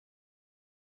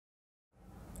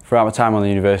Throughout my time on the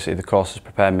university, the course has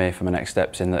prepared me for my next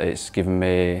steps in that it's given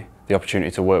me the opportunity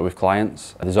to work with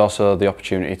clients. There's also the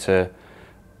opportunity to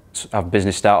have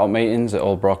business startup meetings at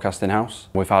Old Broadcasting House.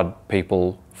 We've had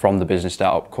people from the business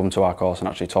startup come to our course and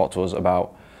actually talk to us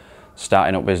about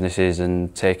starting up businesses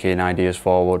and taking ideas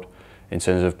forward in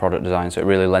terms of product design, so it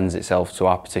really lends itself to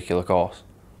our particular course.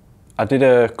 I did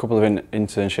a couple of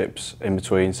internships in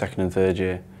between second and third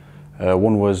year.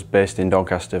 One was based in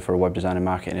Doncaster for a web design and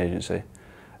marketing agency,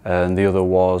 and the other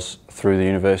was through the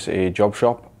university job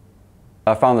shop.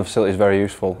 I found the facilities very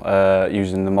useful,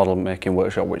 using the model making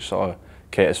workshop, which sort of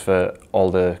caters for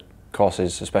all the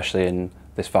courses, especially in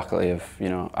this faculty of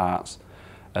arts,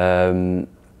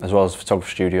 as well as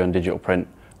photography studio and digital print,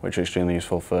 which are extremely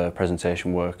useful for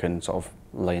presentation work and sort of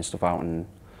laying stuff out and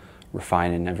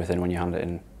refining everything when you hand it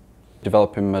in.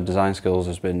 Developing my design skills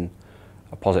has been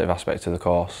a positive aspect of the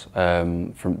course.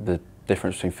 From the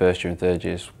difference between first year and third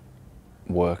year's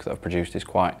work that I've produced is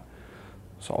quite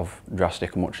sort of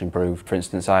drastic and much improved. For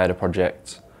instance, I had a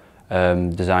project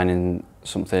designing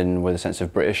something with a sense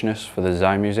of Britishness for the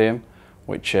Design Museum,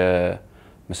 which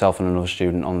myself and another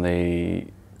student on the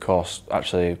course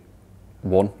actually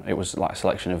won. It was like a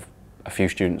selection of a few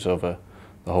students over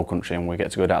the whole country, and we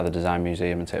get to go down to the Design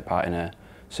Museum and take part in a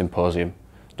symposium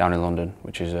down in London,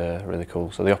 which is really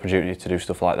cool. So the opportunity to do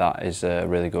stuff like that is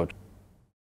really good.